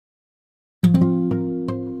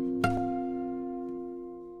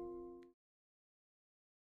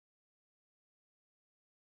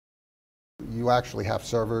you actually have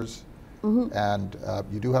servers, and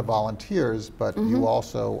you do have volunteers, but you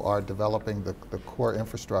also are developing the core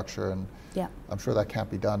infrastructure, and I'm sure that can't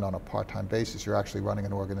be done on a part-time basis. You're actually running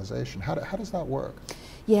an organization. How does that work?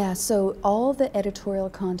 Yeah, so all the editorial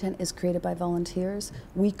content is created by volunteers.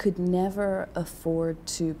 We could never afford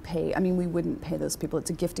to pay, I mean, we wouldn't pay those people.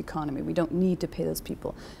 It's a gift economy. We don't need to pay those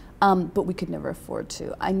people, but we could never afford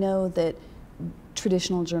to. I know that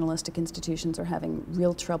traditional journalistic institutions are having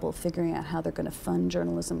real trouble figuring out how they're going to fund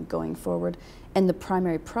journalism going forward. And the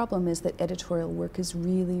primary problem is that editorial work is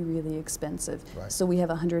really, really expensive. Right. So we have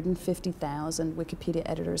 150,000 Wikipedia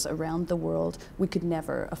editors around the world. We could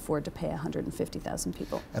never afford to pay 150,000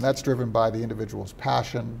 people. And that's driven by the individual's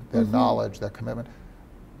passion, their knowledge, their commitment.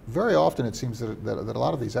 Very often it seems that a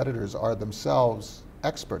lot of these editors are themselves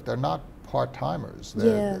expert. They're not part-timers.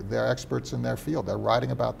 They're experts in their field. They're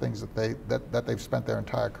writing about things that they've spent their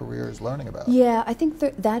entire careers learning about. Yeah, I think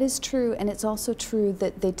that is true, and it's also true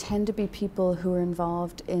that they tend to be people who are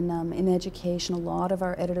involved in education. A lot of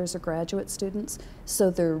our editors are graduate students, so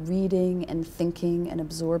they're reading and thinking and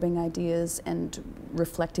absorbing ideas and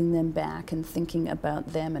reflecting them back and thinking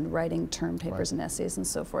about them and writing term papers and essays and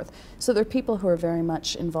so forth. So they're people who are very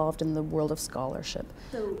much involved in the world of scholarship.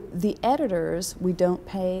 So the editors, we don't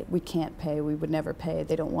pay, we can't pay, we would never pay,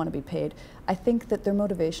 they don't want to be paid. I think that their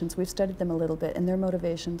motivations, we've studied them a little bit, and their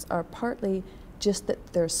motivations are partly just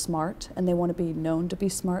that they're smart and they want to be known to be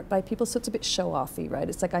smart by people, so it's a bit show-offy, right?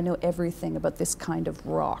 It's like, I know everything about this kind of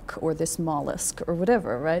rock or this mollusk or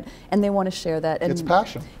whatever, right? And they want to share that. And it's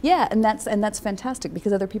passion. Yeah, and that's fantastic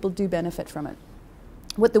because other people do benefit from it.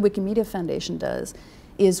 What the Wikimedia Foundation does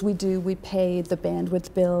is we pay the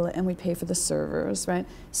bandwidth bill and we pay for the servers, right?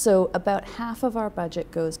 So about half of our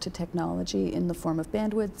budget goes to technology in the form of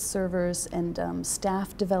bandwidth, servers, and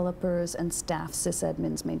staff developers and staff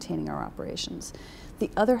sysadmins maintaining our operations.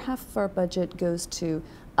 The other half of our budget goes to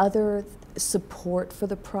other support for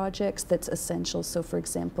the projects that's essential. So for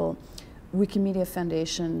example, Wikimedia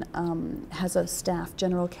Foundation has a staff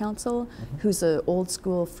general counsel who's an old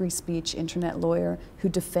school free speech internet lawyer who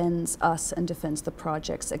defends us and defends the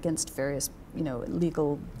projects against various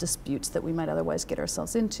legal disputes that we might otherwise get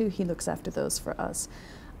ourselves into. He looks after those for us.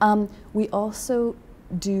 We also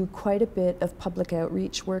do quite a bit of public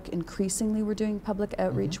outreach work. Increasingly we're doing public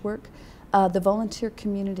outreach work. The volunteer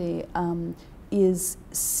community is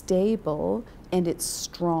stable and it's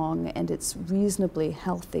strong and it's reasonably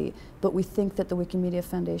healthy, but we think that the Wikimedia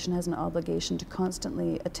Foundation has an obligation to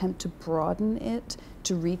constantly attempt to broaden it,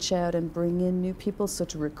 to reach out and bring in new people, so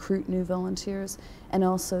to recruit new volunteers, and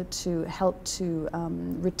also to help to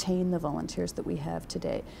retain the volunteers that we have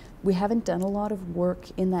today. We haven't done a lot of work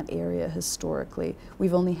in that area historically.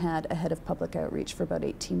 We've only had a head of public outreach for about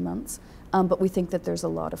 18 months. But we think that there's a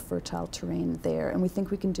lot of fertile terrain there, and we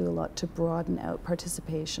think we can do a lot to broaden out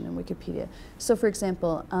participation in Wikipedia. So for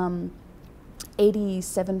example,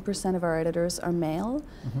 87% of our editors are male,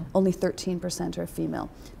 only 13% are female.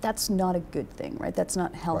 That's not a good thing, right? That's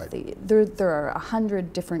not healthy. Right. There are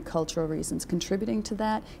 100 different cultural reasons contributing to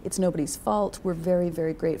that. It's nobody's fault. We're very,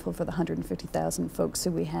 very grateful for the 150,000 folks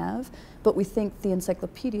who we have, but we think the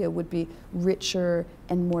encyclopedia would be richer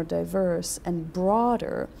and more diverse and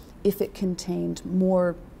broader if it contained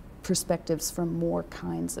more perspectives from more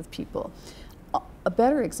kinds of people. A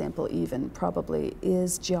better example even probably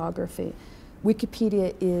is geography.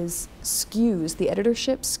 Wikipedia skews, the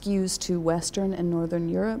editorship skews to Western and Northern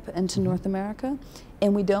Europe and to North America,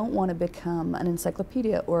 and we don't want to become an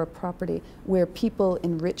encyclopedia or a property where people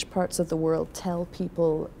in rich parts of the world tell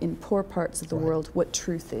people in poor parts of the world what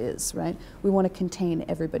truth is, right? We want to contain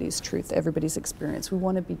everybody's truth, everybody's experience. We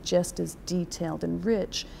want to be just as detailed and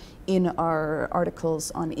rich in our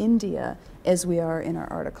articles on India as we are in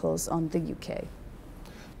our articles on the UK.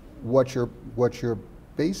 What you're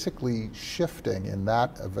basically shifting in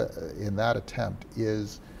that attempt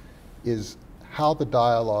is how the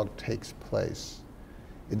dialogue takes place.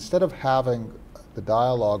 Instead of having the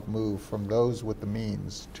dialogue move from those with the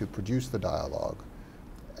means to produce the dialogue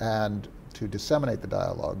and to disseminate the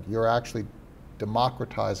dialogue, you're actually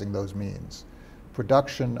democratizing those means.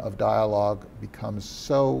 Production of dialogue becomes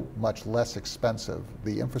so much less expensive.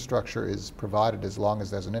 The infrastructure is provided as long as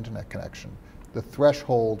there's an internet connection. The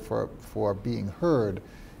threshold for being heard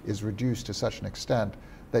is reduced to such an extent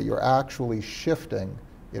that you're actually shifting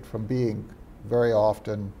it from being very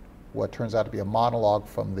often what turns out to be a monologue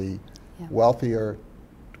from the wealthier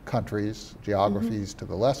countries, geographies, to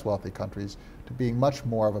the less wealthy countries, to being much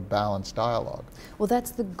more of a balanced dialogue. Well,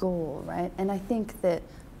 that's the goal, right? And I think that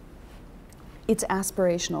it's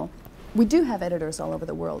aspirational. We do have editors all over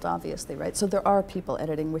the world, obviously, right? So there are people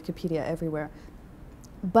editing Wikipedia everywhere.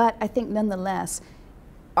 But I think nonetheless,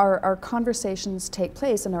 our conversations take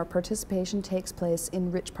place and our participation takes place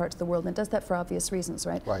in rich parts of the world, and it does that for obvious reasons,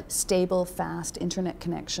 right? Right. Stable, fast internet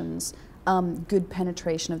connections, good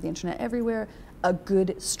penetration of the internet everywhere, a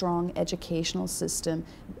good, strong educational system,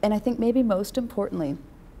 and I think maybe most importantly,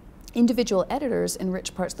 individual editors in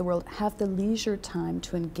rich parts of the world have the leisure time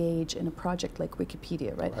to engage in a project like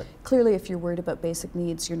Wikipedia, right? Clearly, if you're worried about basic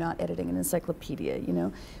needs, you're not editing an encyclopedia, you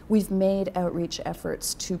know? We've made outreach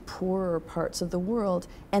efforts to poorer parts of the world,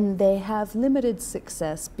 and they have limited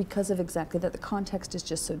success because of exactly that. The context is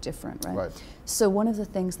just so different, right? So one of the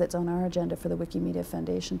things that's on our agenda for the Wikimedia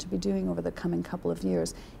Foundation to be doing over the coming couple of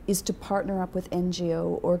years is to partner up with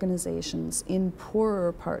NGO organizations in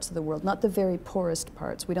poorer parts of the world, not the very poorest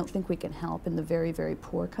parts. We don't think we can help in the very, very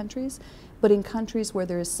poor countries, but in countries where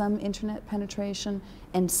there is some internet penetration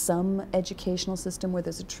and some educational system where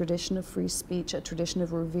there's a tradition of free speech, a tradition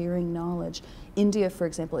of revering knowledge. India, for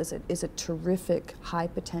example, is a terrific high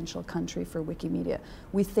potential country for Wikimedia.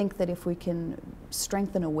 We think that if we can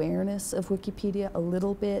strengthen awareness of Wikipedia a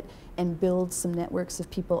little bit and build some networks of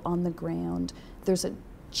people on the ground, there's a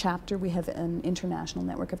chapter, we have an international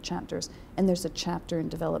network of chapters, and there's a chapter in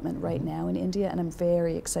development right now in India, and I'm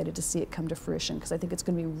very excited to see it come to fruition because I think it's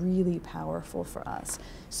going to be really powerful for us.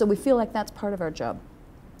 So we feel like that's part of our job,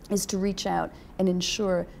 is to reach out and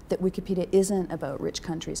ensure that Wikipedia isn't about rich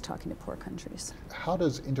countries talking to poor countries. How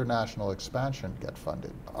does international expansion get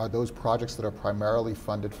funded? Are those projects that are primarily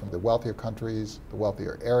funded from the wealthier countries, the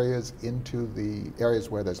wealthier areas, into the areas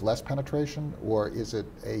where there's less penetration, or is it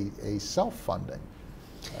a self-funding?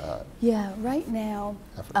 Yeah, right now,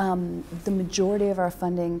 the majority of our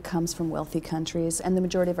funding comes from wealthy countries, and the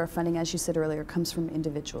majority of our funding, as you said earlier, comes from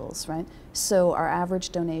individuals, right? So our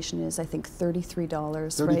average donation is, I think, $33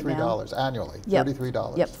 right now. $33 annually, yep.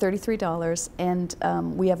 $33. Yep, $33,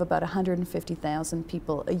 and we have about 150,000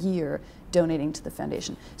 people a year donating to the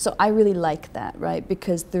foundation. So I really like that, right?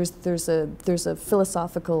 Because there's a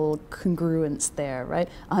philosophical congruence there, right?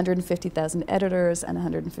 150,000 editors and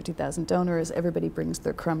 150,000 donors. Everybody brings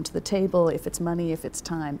their crumb to the table. If it's money, if it's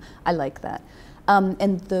time, I like that.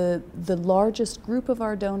 And the largest group of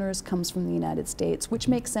our donors comes from the United States, which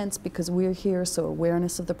makes sense because we're here, so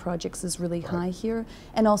awareness of the projects is really high here,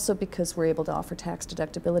 and also because we're able to offer tax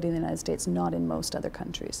deductibility in the United States, not in most other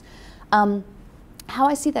countries. How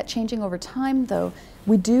I see that changing over time, though,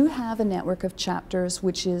 we do have a network of chapters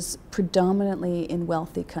which is predominantly in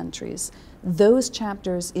wealthy countries. Those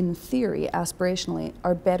chapters, in theory, aspirationally,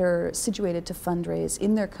 are better situated to fundraise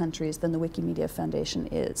in their countries than the Wikimedia Foundation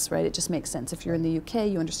is, right? It just makes sense. If you're in the UK,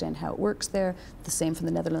 you understand how it works there, the same for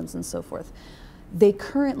the Netherlands and so forth. They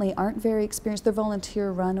currently aren't very experienced. They're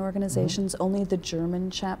volunteer-run organizations. Only the German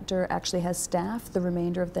chapter actually has staff. The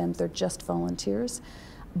remainder of them, they're just volunteers.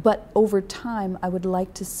 But over time, I would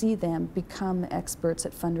like to see them become experts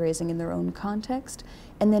at fundraising in their own context.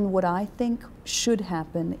 And then what I think should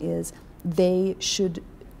happen is they should,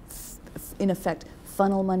 in effect,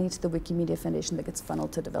 funnel money to the Wikimedia Foundation that gets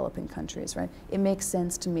funneled to developing countries, right? It makes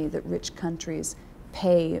sense to me that rich countries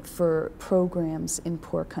pay for programs in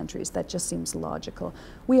poor countries. That just seems logical.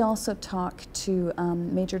 We also talk to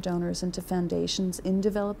major donors and to foundations in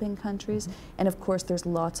developing countries, and of course there's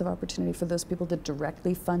lots of opportunity for those people to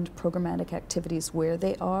directly fund programmatic activities where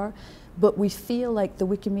they are, but we feel like the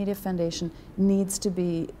Wikimedia Foundation needs to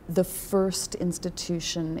be the first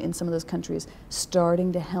institution in some of those countries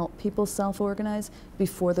starting to help people self-organize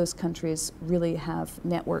before those countries really have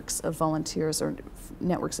networks of volunteers or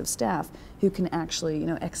networks of staff who can actually, you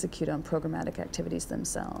know, execute on programmatic activities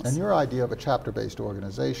themselves. And your idea of a chapter-based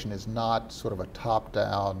organization is not sort of a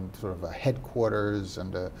top-down, sort of a headquarters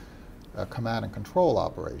and a command and control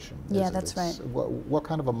operation. Yeah, that's right. What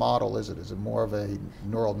kind of a model is it? Is it more of a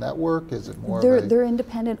neural network? Is it more they're, of a... They're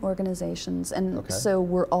independent organizations, and so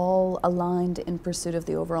we're all aligned in pursuit of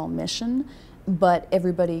the overall mission, but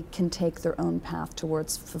everybody can take their own path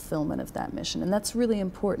towards fulfillment of that mission. And that's really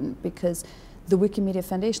important because the Wikimedia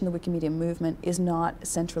Foundation, the Wikimedia movement, is not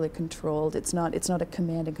centrally controlled. It's not a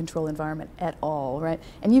command and control environment at all, right?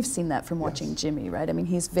 And you've seen that from watching Jimmy, right? I mean,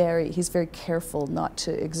 he's very careful not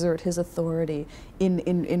to exert his authority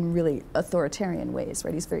in really authoritarian ways,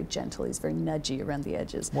 right? He's very gentle, he's very nudgy around the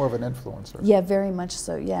edges. More of an influencer. Yeah, very much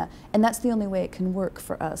so, yeah. And that's the only way it can work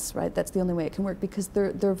for us, right? That's the only way it can work because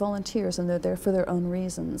they're volunteers and they're there for their own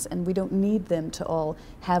reasons, and we don't need them to all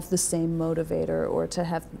have the same motivator or to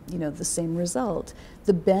have, you know, the same result.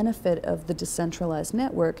 The benefit of the decentralized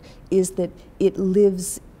network is that it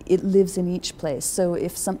lives it lives in each place. So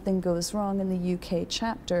if something goes wrong in the UK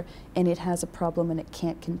chapter and it has a problem and it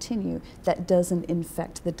can't continue, that doesn't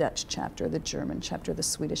infect the Dutch chapter, the German chapter, the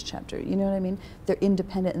Swedish chapter. You know what I mean? They're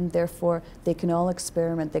independent, and therefore they can all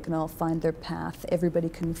experiment, they can all find their path, everybody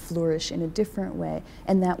can flourish in a different way,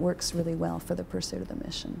 and that works really well for the pursuit of the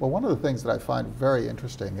mission. Well, one of the things that I find very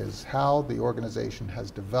interesting is how the organization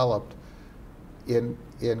has developed. In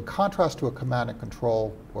contrast to a command and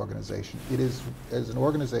control organization, it is an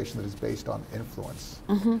organization that is based on influence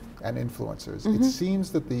and influencers. It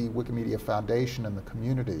seems that the Wikimedia Foundation and the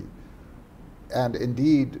community, and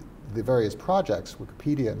indeed the various projects,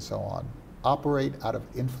 Wikipedia and so on, operate out of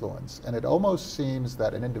influence. And it almost seems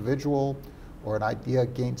that an individual or an idea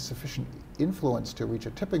gains sufficient influence to reach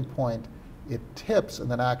a tipping point, it tips,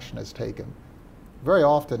 and then action is taken. Very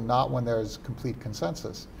often not when there's complete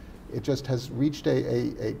consensus. It just has reached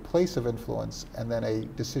a place of influence, and then a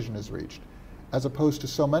decision is reached. As opposed to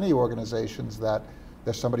so many organizations that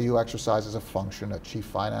there's somebody who exercises a function, a chief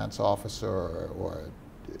finance officer or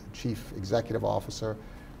a chief executive officer,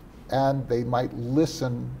 and they might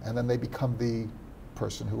listen, and then they become the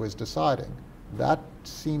person who is deciding. That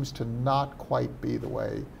seems to not quite be the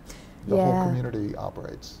way the whole community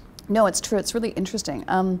operates. No, it's true. It's really interesting.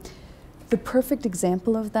 The perfect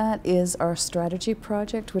example of that is our strategy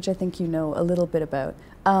project, which I think you know a little bit about.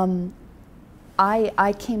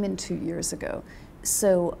 I came in 2 years ago,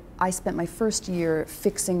 so I spent my first year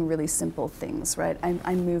fixing really simple things, right?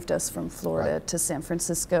 I moved us from Florida to San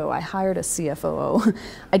Francisco. I hired a CFOO.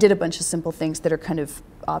 I did a bunch of simple things that are kind of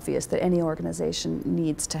obvious that any organization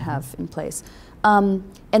needs to have in place. And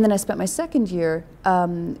then I spent my second year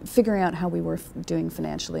figuring out how we were doing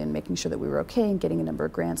financially and making sure that we were okay and getting a number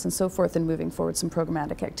of grants and so forth and moving forward some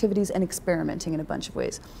programmatic activities and experimenting in a bunch of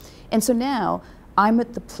ways. And so now I'm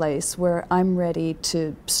at the place where I'm ready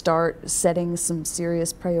to start setting some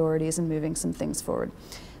serious priorities and moving some things forward.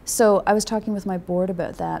 So I was talking with my board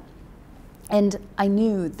about that, and I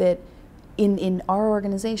knew that in our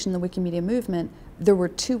organization, the Wikimedia movement, there were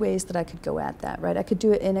two ways that I could go at that, right? I could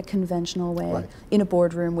do it in a conventional way, in a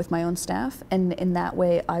boardroom with my own staff, and in that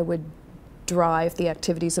way I would drive the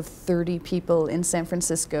activities of 30 people in San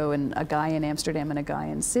Francisco and a guy in Amsterdam and a guy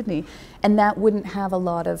in Sydney, and that wouldn't have a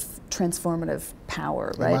lot of transformative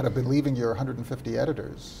power, right? You might have been leaving your 150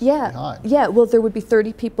 editors behind. Yeah, well, there would be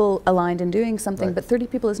 30 people aligned in doing something, but 30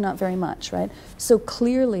 people is not very much, right? So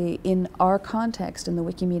clearly in our context, in the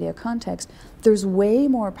Wikimedia context, there's way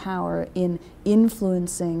more power in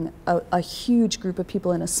influencing a huge group of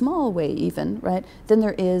people in a small way even, right, than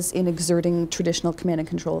there is in exerting traditional command and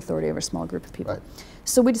control authority over a small group of people.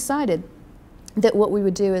 So we decided that what we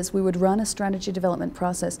would do is we would run a strategy development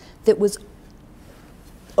process that was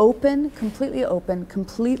open, completely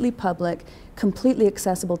public, completely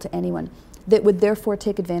accessible to anyone, that would therefore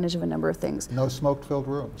take advantage of a number of things. No smoke-filled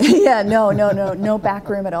rooms. Yeah, no back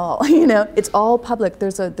room at all. You know, it's all public.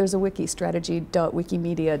 There's a wiki,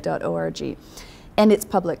 strategy.wikimedia.org, and it's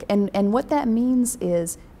public. And what that means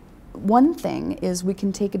is, one thing is we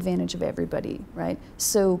can take advantage of everybody, right?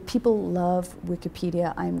 So people love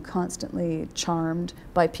Wikipedia. I'm constantly charmed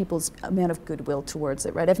by people's amount of goodwill towards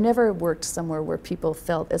it, right? I've never worked somewhere where people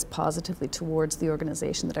felt as positively towards the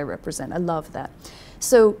organization that I represent. I love that.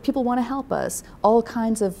 So people want to help us. All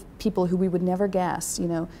kinds of people who we would never guess, you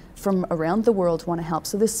know, from around the world want to help.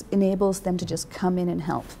 So this enables them to just come in and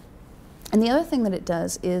help. And the other thing that it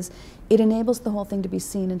does is it enables the whole thing to be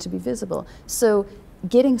seen and to be visible. So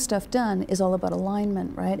getting stuff done is all about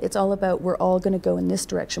alignment, right? It's all about we're all going to go in this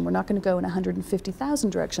direction. We're not going to go in 150,000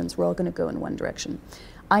 directions. We're all going to go in one direction.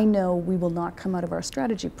 I know we will not come out of our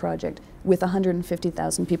strategy project with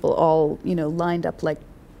 150,000 people all, you know, lined up like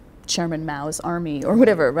Chairman Mao's army or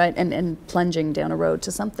whatever, right? And plunging down a road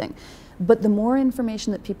to something. But the more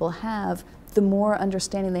information that people have, the more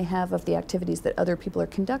understanding they have of the activities that other people are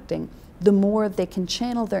conducting, the more they can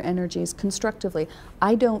channel their energies constructively.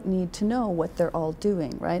 I don't need to know what they're all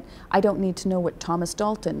doing, right? I don't need to know what Thomas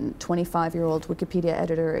Dalton, 25-year-old Wikipedia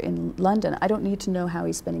editor in London, I don't need to know how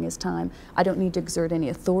he's spending his time. I don't need to exert any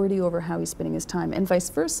authority over how he's spending his time, and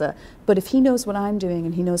vice versa. But if he knows what I'm doing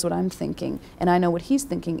and he knows what I'm thinking, and I know what he's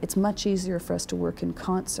thinking, it's much easier for us to work in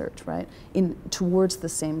concert, right? Towards the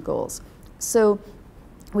same goals. So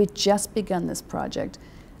we've just begun this project.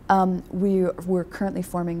 We're currently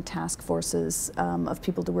forming task forces of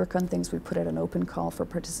people to work on things. We put out an open call for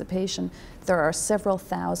participation. There are several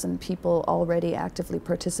thousand people already actively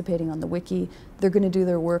participating on the wiki. They're going to do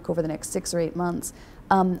their work over the next 6 or 8 months.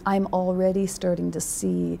 I'm already starting to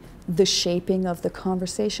see the shaping of the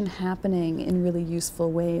conversation happening in really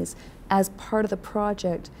useful ways. As part of the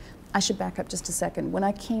project, I should back up just a second. When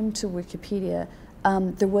I came to Wikipedia,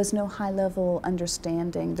 there was no high-level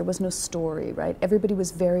understanding, there was no story, right? Everybody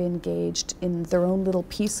was very engaged in their own little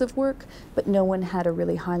piece of work, but no one had a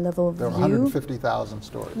really high-level view. There were 150,000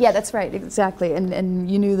 stories. Yeah, that's right, exactly. And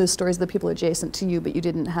you knew the stories of the people adjacent to you, but you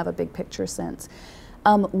didn't have a big picture sense.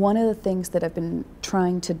 One of the things that I've been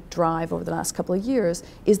trying to drive over the last couple of years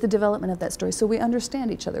is the development of that story, so we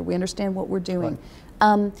understand each other, we understand what we're doing.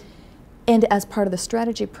 Right. And as part of the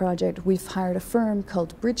strategy project, we've hired a firm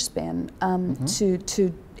called Bridgespan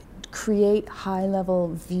to create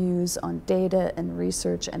high-level views on data and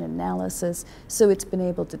research and analysis. So it's been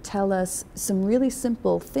able to tell us some really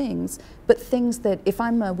simple things, but things that if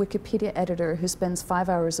I'm a Wikipedia editor who spends 5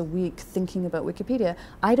 hours a week thinking about Wikipedia,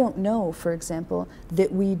 I don't know, for example,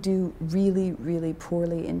 that we do really, really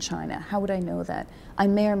poorly in China. How would I know that? I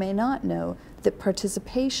may or may not know that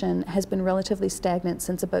participation has been relatively stagnant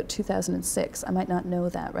since about 2006. I might not know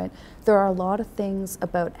that, right? There are a lot of things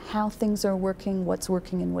about how things are working, what's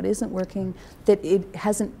working and what isn't working, that it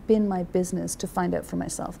hasn't been my business to find out for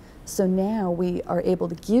myself. So now we are able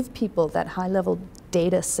to give people that high-level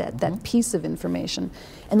data set, that piece of information,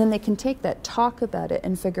 and then they can take that, talk about it,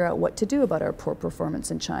 and figure out what to do about our poor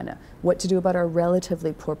performance in China, what to do about our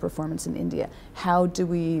relatively poor performance in India, how do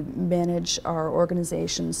we manage our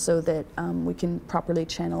organizations so that we can properly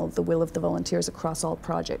channel the will of the volunteers across all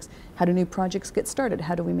projects, how do new projects get started,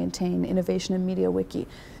 how do we maintain innovation in Media Wiki.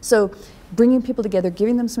 So bringing people together,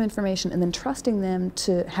 giving them some information, and then trusting them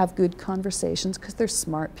to have good conversations, because they're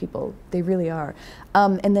smart people, they really are,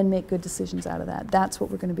 and then make good decisions out of that. That's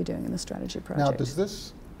what we're going to be doing in the strategy project. Now, does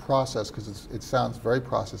this process, because it sounds very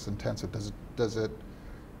process intensive, does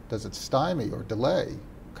it stymie or delay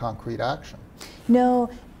concrete action? No,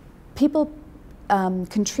 people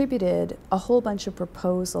contributed a whole bunch of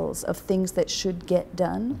proposals of things that should get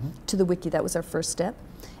done to the wiki. That was our first step.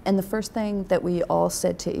 And the first thing that we all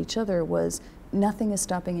said to each other was, nothing is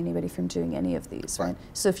stopping anybody from doing any of these, right?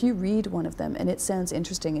 So if you read one of them and it sounds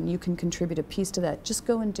interesting and you can contribute a piece to that, just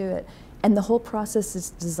go and do it. And the whole process is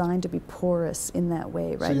designed to be porous in that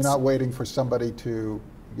way, right? So you're not waiting for somebody to,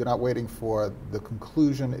 you're not waiting for the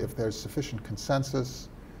conclusion. If there's sufficient consensus,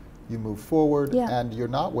 you move forward, and you're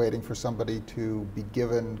not waiting for somebody to be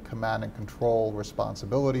given command and control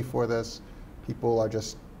responsibility for this. People are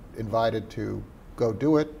just invited to go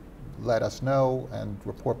do it, let us know, and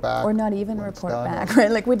report back. Or not even report back,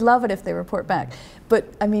 right? Like, we'd love it if they report back. But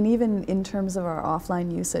I mean, even in terms of our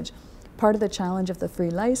offline usage, part of the challenge of the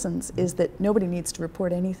free license is that nobody needs to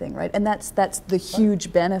report anything, right? And that's the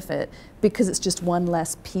huge benefit, because it's just one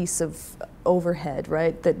less piece of overhead,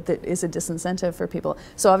 right, that is a disincentive for people.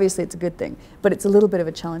 So obviously it's a good thing, but it's a little bit of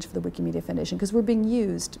a challenge for the Wikimedia Foundation, because we're being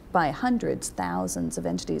used by hundreds, thousands of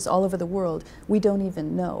entities all over the world we don't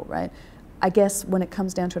even know, right? I guess when it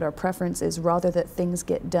comes down to it, our preference is rather that things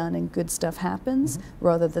get done and good stuff happens,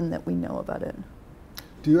 rather than that we know about it.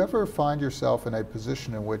 Do you ever find yourself in a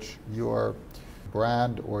position in which your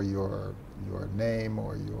brand or your name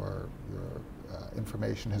or your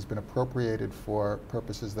information has been appropriated for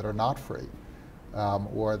purposes that are not free,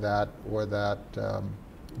 or that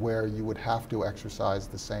where you would have to exercise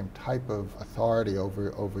the same type of authority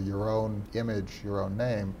over your own image, your own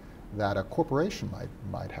name, that a corporation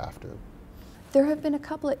might have to? There have been a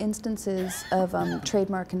couple of instances of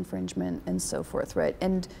trademark infringement and so forth, right?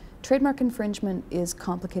 And trademark infringement is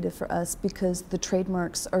complicated for us because the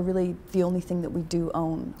trademarks are really the only thing that we do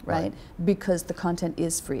own, right? Because the content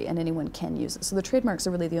is free and anyone can use it. So the trademarks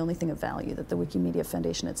are really the only thing of value that the Wikimedia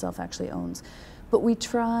Foundation itself actually owns. But we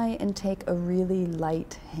try and take a really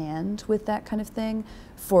light hand with that kind of thing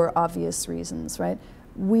for obvious reasons, right?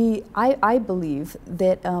 I believe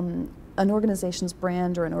that an organization's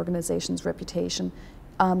brand or an organization's reputation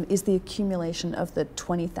is the accumulation of the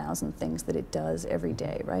 20,000 things that it does every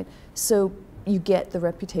day, right? So you get the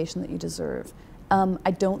reputation that you deserve.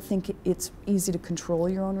 I don't think it's easy to control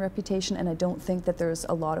your own reputation, and I don't think that there's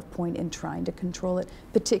a lot of point in trying to control it,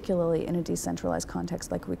 particularly in a decentralized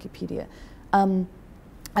context like Wikipedia.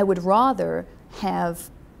 I would rather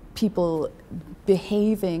have people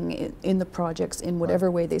behaving in the projects in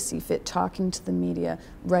whatever way they see fit, talking to the media,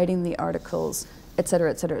 writing the articles, et cetera,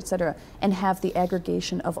 et cetera, et cetera, and have the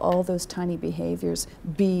aggregation of all those tiny behaviors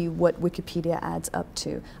be what Wikipedia adds up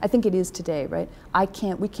to. I think it is today, right?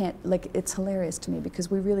 We can't, like, it's hilarious to me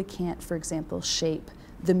because we really can't, for example, shape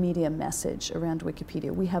the media message around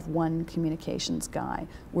Wikipedia. We have one communications guy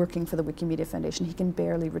working for the Wikimedia Foundation. He can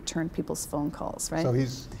barely return people's phone calls, right? So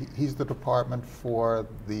he's the department for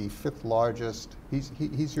the 5th largest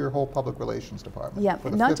He's your whole public relations department. Yeah, For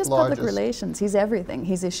the not fifth just public largest relations. He's everything.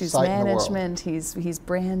 He's issues site in the world. management. He's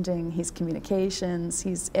branding. He's communications.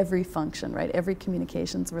 He's every function, right? Every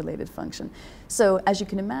communications related function. So as you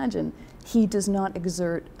can imagine, he does not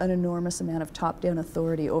exert an enormous amount of top-down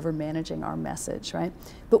authority over managing our message, right?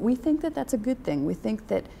 But we think that that's a good thing. We think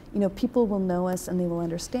that, you know, people will know us and they will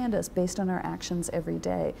understand us based on our actions every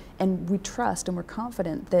day. And we trust and we're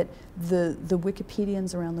confident that the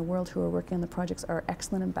Wikipedians around the world who are working on the projects are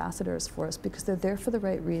excellent ambassadors for us because they're there for the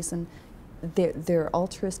right reason. They're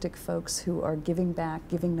altruistic folks who are giving back,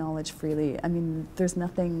 giving knowledge freely. I mean, there's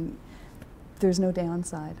no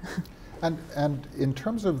downside. And in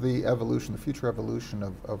terms of the evolution, the future evolution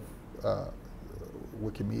of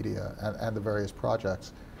Wikimedia and the various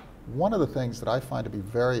projects, one of the things that I find to be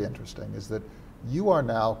very interesting is that you are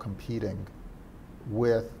now competing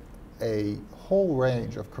with a whole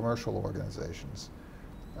range of commercial organizations.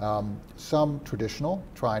 Some traditional,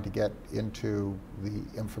 trying to get into the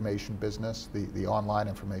information business, the online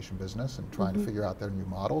information business, and trying to figure out their new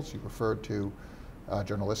models. You referred to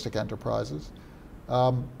journalistic enterprises.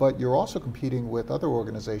 But you're also competing with other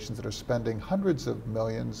organizations that are spending hundreds of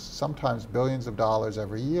millions, sometimes billions of dollars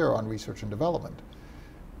every year on research and development.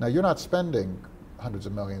 Now, you're not spending hundreds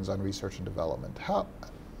of millions on research and development. How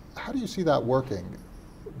do you see that working?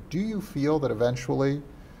 Do you feel that eventually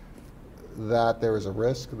that there is a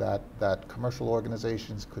risk that commercial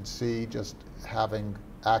organizations could see just having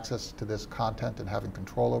access to this content and having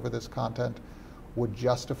control over this content would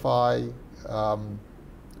justify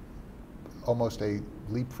almost a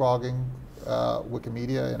leapfrogging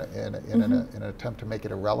Wikimedia in an attempt to make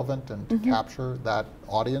it irrelevant and to capture that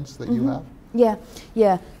audience that you have? Yeah.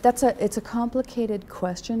 It's a complicated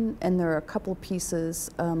question, and there are a couple pieces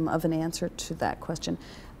of an answer to that question.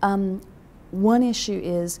 One issue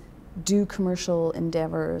is, do commercial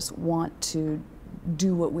endeavors want to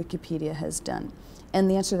do what Wikipedia has done? And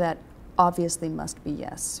the answer to that obviously must be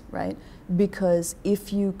yes, right? Because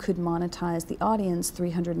if you could monetize the audience,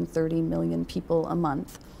 330 million people a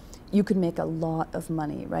month, you could make a lot of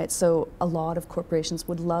money, right? So a lot of corporations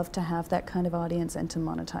would love to have that kind of audience and to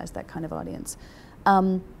monetize that kind of audience.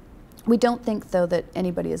 We don't think, though, that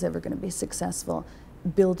anybody is ever going to be successful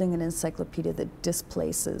building an encyclopedia that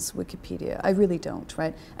displaces Wikipedia. I really don't,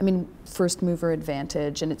 right? I mean, first mover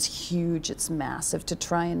advantage, and it's huge, it's massive. To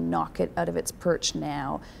try and knock it out of its perch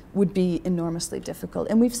now would be enormously difficult.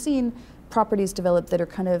 And we've seen properties develop that are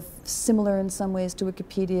kind of similar in some ways to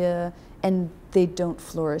Wikipedia, and they don't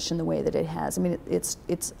flourish in the way that it has. I mean, it's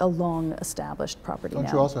a long established property now.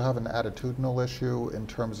 Don't you also have an attitudinal issue in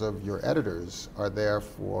terms of your editors are there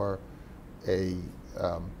for a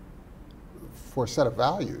set of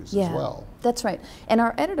values as well? That's right. And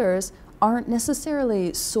our editors aren't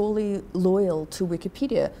necessarily solely loyal to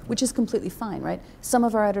Wikipedia, which is completely fine, right? Some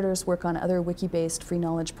of our editors work on other wiki-based free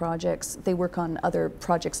knowledge projects. They work on other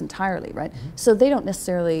projects entirely, right? So they don't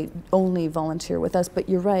necessarily only volunteer with us, but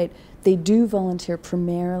you're right, they do volunteer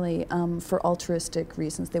primarily for altruistic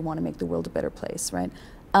reasons. They want to make the world a better place, right?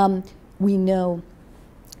 We know,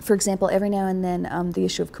 for example, every now and then the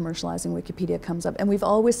issue of commercializing Wikipedia comes up, and we've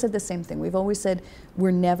always said the same thing. We've always said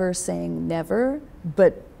we're never saying never,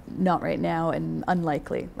 but not right now and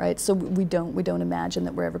unlikely, right? So we don't imagine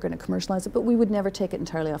that we're ever going to commercialize it, but we would never take it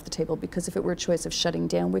entirely off the table, because if it were a choice of shutting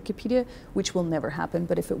down Wikipedia, which will never happen,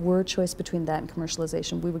 but if it were a choice between that and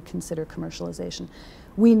commercialization, we would consider commercialization.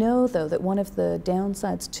 We know, though, that one of the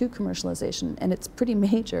downsides to commercialization, and it's pretty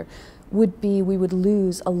major, would be we would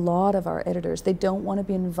lose a lot of our editors. They don't want to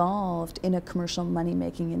be involved in a commercial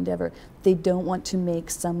money-making endeavor. They don't want to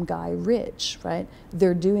make some guy rich, right?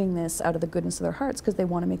 They're doing this out of the goodness of their hearts because they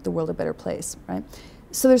want to make the world a better place, right?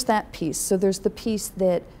 So there's that piece. So there's the piece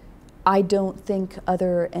that I don't think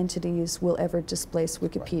other entities will ever displace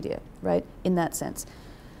Wikipedia, right? In that sense.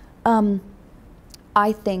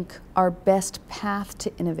 I think our best path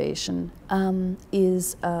to innovation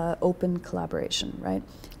is open collaboration, right?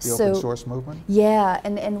 The open source movement? Yeah,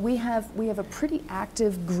 and we have a pretty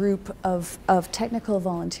active group of technical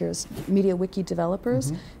volunteers, media wiki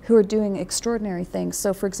developers, who are doing extraordinary things.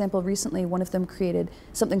 So, for example, recently one of them created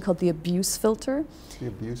something called the abuse filter. The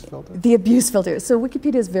abuse filter? The abuse filter. So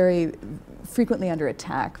Wikipedia is very frequently under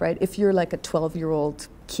attack, right? If you're like a 12-year-old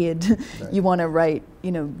kid, you want to write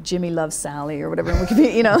you know, Jimmy loves Sally or whatever in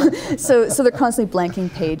Wikipedia, you know. So they're constantly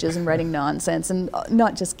blanking pages and writing nonsense, and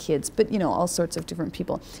not just kids, but, you know, all sorts of different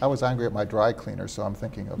people. I was angry at my dry cleaner, so I'm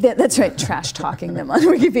thinking of... That's right, trash talking them on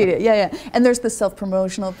Wikipedia, yeah. And there's the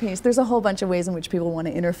self-promotional piece. There's a whole bunch of ways in which people want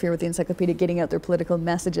to interfere with the encyclopedia, getting out their political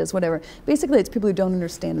messages, whatever. Basically, it's people who don't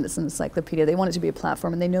understand that it's an encyclopedia. They want it to be a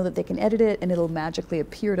platform, and they know that they can edit it, and it'll magically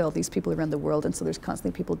appear to all these people around the world, and so there's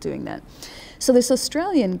constantly people doing that. So this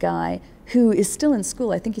Australian guy who is still in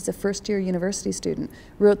school, I think he's a first-year university student,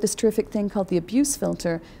 wrote this terrific thing called the abuse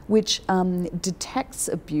filter, which detects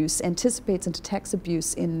abuse, anticipates and detects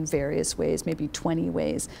abuse in various ways, maybe 20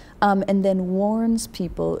 ways, and then warns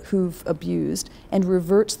people who've abused and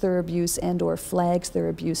reverts their abuse and or flags their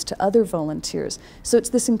abuse to other volunteers. So it's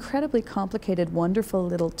this incredibly complicated, wonderful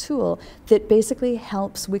little tool that basically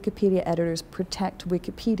helps Wikipedia editors protect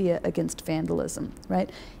Wikipedia against vandalism, right?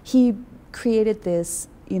 He created this,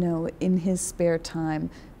 you know, in his spare time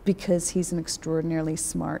because he's an extraordinarily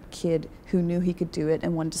smart kid who knew he could do it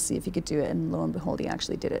and wanted to see if he could do it, and lo and behold, he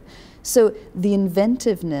actually did it. So the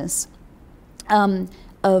inventiveness of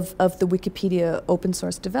the Wikipedia open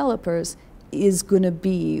source developers is going to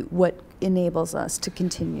be what enables us to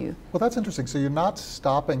continue. Well, that's interesting. So you're not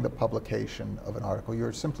stopping the publication of an article.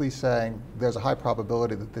 You're simply saying there's a high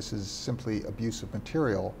probability that this is simply abusive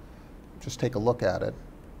material. Just take a look at it.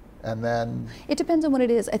 And then... It depends on what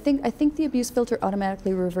it is. I think the abuse filter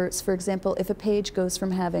automatically reverts. For example, if a page goes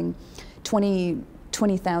from having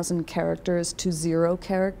 20,000 characters to 0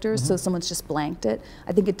 characters, so someone's just blanked it,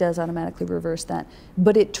 I think it does automatically reverse that.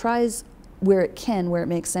 But it tries, where it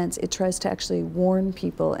makes sense, it tries to actually warn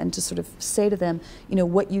people and to sort of say to them, you know,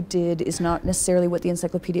 what you did is not necessarily what the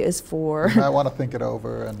encyclopedia is for. You might want to think it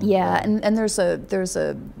over. And, yeah, and there's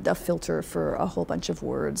a filter for a whole bunch of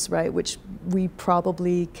words, right, which we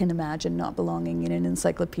probably can imagine not belonging in an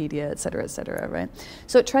encyclopedia, et cetera, right?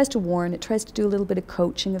 So it tries to warn, it tries to do a little bit of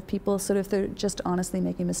coaching of people, so if they're just honestly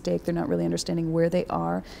making a mistake, they're not really understanding where they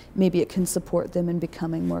are, maybe it can support them in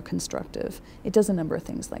becoming more constructive. It does a number of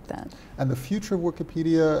things like that. And the future of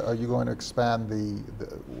Wikipedia, are you going to expand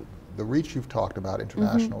the reach you've talked about,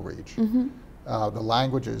 international reach? The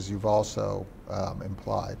languages you've also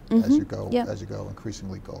implied as you go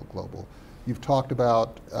increasingly global. You've talked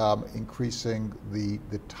about increasing the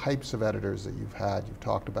types of editors that you've had. You've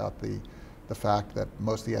talked about the fact that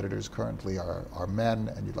most of the editors currently are men,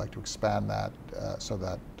 and you'd like to expand that so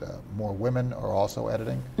that more women are also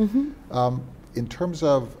editing. In terms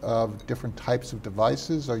of different types of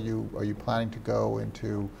devices, are you planning to go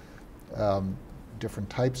into different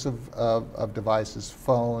types of devices,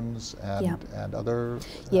 phones and other?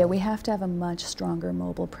 Yeah, we have to have a much stronger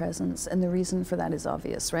mobile presence, and the reason for that is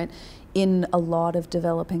obvious, right? In a lot of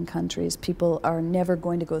developing countries, people are never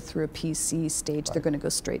going to go through a PC stage, they're going to go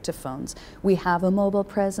straight to phones. We have a mobile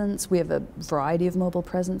presence, we have a variety of mobile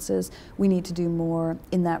presences, we need to do more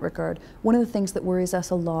in that regard. One of the things that worries us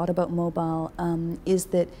a lot about mobile is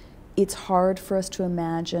that it's hard for us to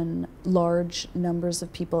imagine large numbers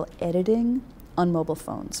of people editing on mobile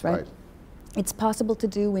phones, right? It's possible to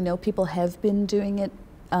do, we know people have been doing it,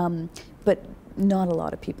 but not a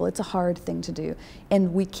lot of people. It's a hard thing to do,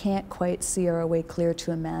 and we can't quite see our way clear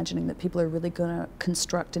to imagining that people are really going to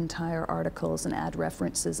construct entire articles and add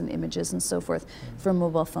references and images and so forth from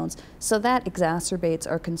mobile phones. So that exacerbates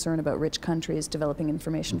our concern about rich countries developing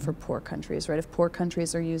information for poor countries, right? If poor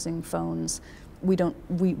countries are using phones, we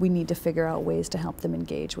need to figure out ways to help them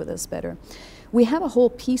engage with us better. We have a whole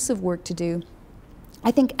piece of work to do,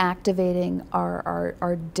 I think, activating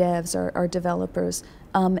our devs, our developers,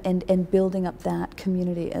 and building up that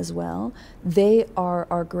community as well. They are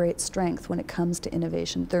our great strength when it comes to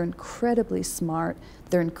innovation. They're incredibly smart,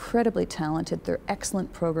 they're incredibly talented, they're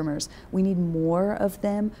excellent programmers. We need more of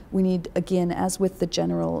them. We need, again, as with the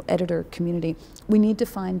general editor community, we need to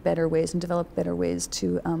find better ways and develop better ways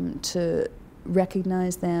to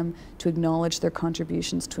recognize them, to acknowledge their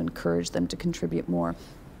contributions, to encourage them to contribute more.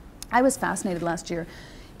 I was fascinated last year.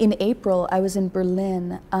 In April, I was in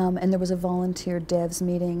Berlin, and there was a volunteer devs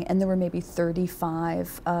meeting, and there were maybe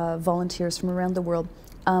 35 volunteers from around the world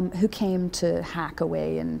who came to hack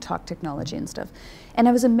away and talk technology and stuff. And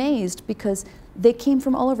I was amazed because they came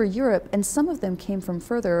from all over Europe, and some of them came from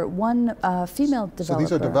further. One female developer. So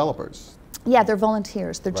these are developers? Yeah, they're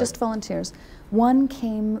volunteers. They're just volunteers. One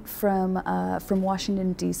came from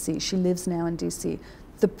Washington, D.C. She lives now in D.C.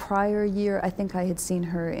 The prior year, I think I had seen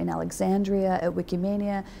her in Alexandria at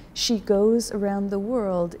Wikimania. She goes around the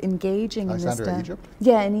world engaging in this stuff. Egypt?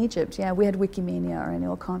 Yeah, in Egypt. Yeah, we had Wikimania, our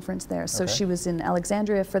annual conference there. So she was in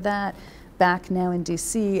Alexandria for that. back now in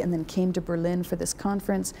DC and then came to Berlin for this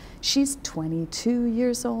conference. She's 22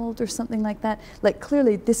 years old or something like that. Like,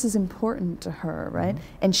 clearly this is important to her, right?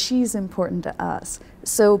 And she's important to us.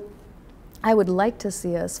 So I would like to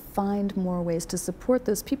see us find more ways to support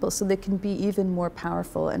those people so they can be even more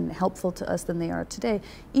powerful and helpful to us than they are today.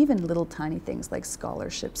 Even little tiny things like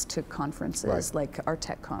scholarships to conferences, like our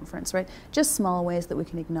tech conference, right? Just small ways that we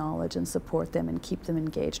can acknowledge and support them and keep them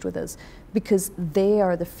engaged with us, because they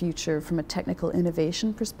are the future from a technical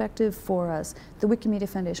innovation perspective for us. The Wikimedia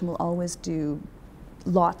Foundation will always do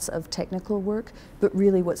lots of technical work, but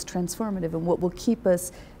really what's transformative and what will keep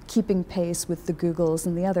us keeping pace with the Googles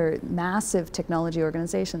and the other massive technology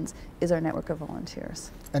organizations is our network of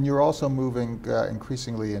volunteers. And you're also moving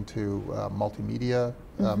increasingly into multimedia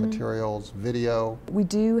materials, video. We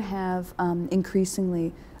do have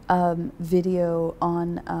increasingly video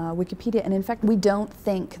on Wikipedia, and in fact we don't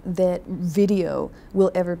think that video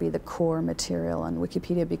will ever be the core material on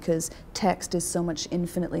Wikipedia, because text is so much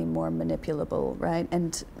infinitely more manipulable, right?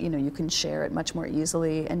 And you know, you can share it much more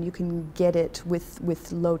easily, and you can get it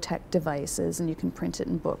with low-tech devices, and you can print it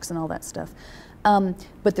in books and all that stuff.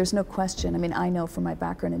 But there's no question, I mean, I know from my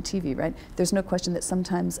background in TV, right, there's no question that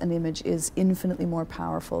sometimes an image is infinitely more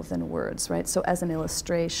powerful than words, right? So as an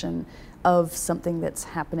illustration of something that's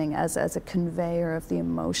happening, as a conveyor of the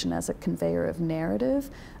emotion, as a conveyor of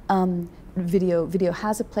narrative, video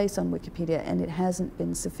has a place on Wikipedia, and it hasn't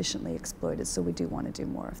been sufficiently exploited, so we do want to do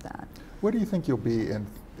more of that. Where do you think you'll be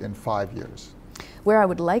in 5 years? Where I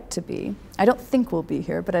would like to be, I don't think we'll be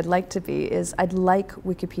here, but I'd like to be, is I'd like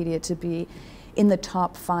Wikipedia to be in the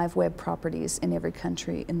top 5 web properties in every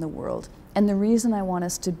country in the world. And the reason I want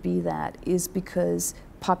us to be that is because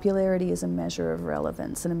popularity is a measure of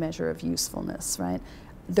relevance and a measure of usefulness, right?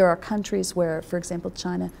 There are countries where, for example,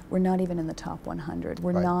 China, we're not even in the top 100.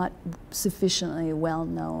 We're not sufficiently well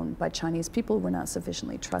known by Chinese people. We're not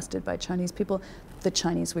sufficiently trusted by Chinese people. The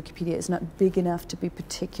Chinese Wikipedia is not big enough to be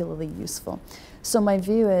particularly useful. So my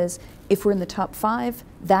view is, if we're in the top 5,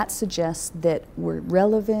 that suggests that we're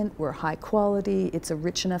relevant, we're high quality, it's a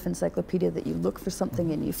rich enough encyclopedia that you look for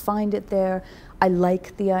something and you find it there. I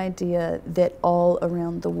like the idea that all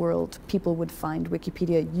around the world people would find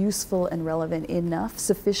Wikipedia useful and relevant enough,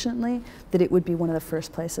 sufficiently, that it would be one of the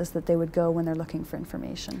first places that they would go when they're looking for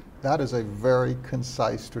information. That is a very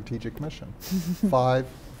concise strategic mission.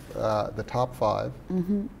 The top 5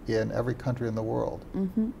 in every country in the world.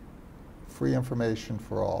 Free information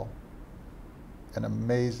for all. An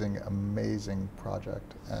amazing, amazing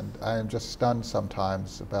project. And I am just stunned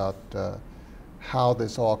sometimes about how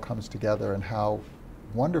this all comes together and how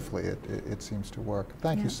wonderfully it seems to work.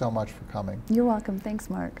 Thank you so much for coming. You're welcome. Thanks,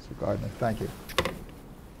 Mark. Mr. Gardner, thank you.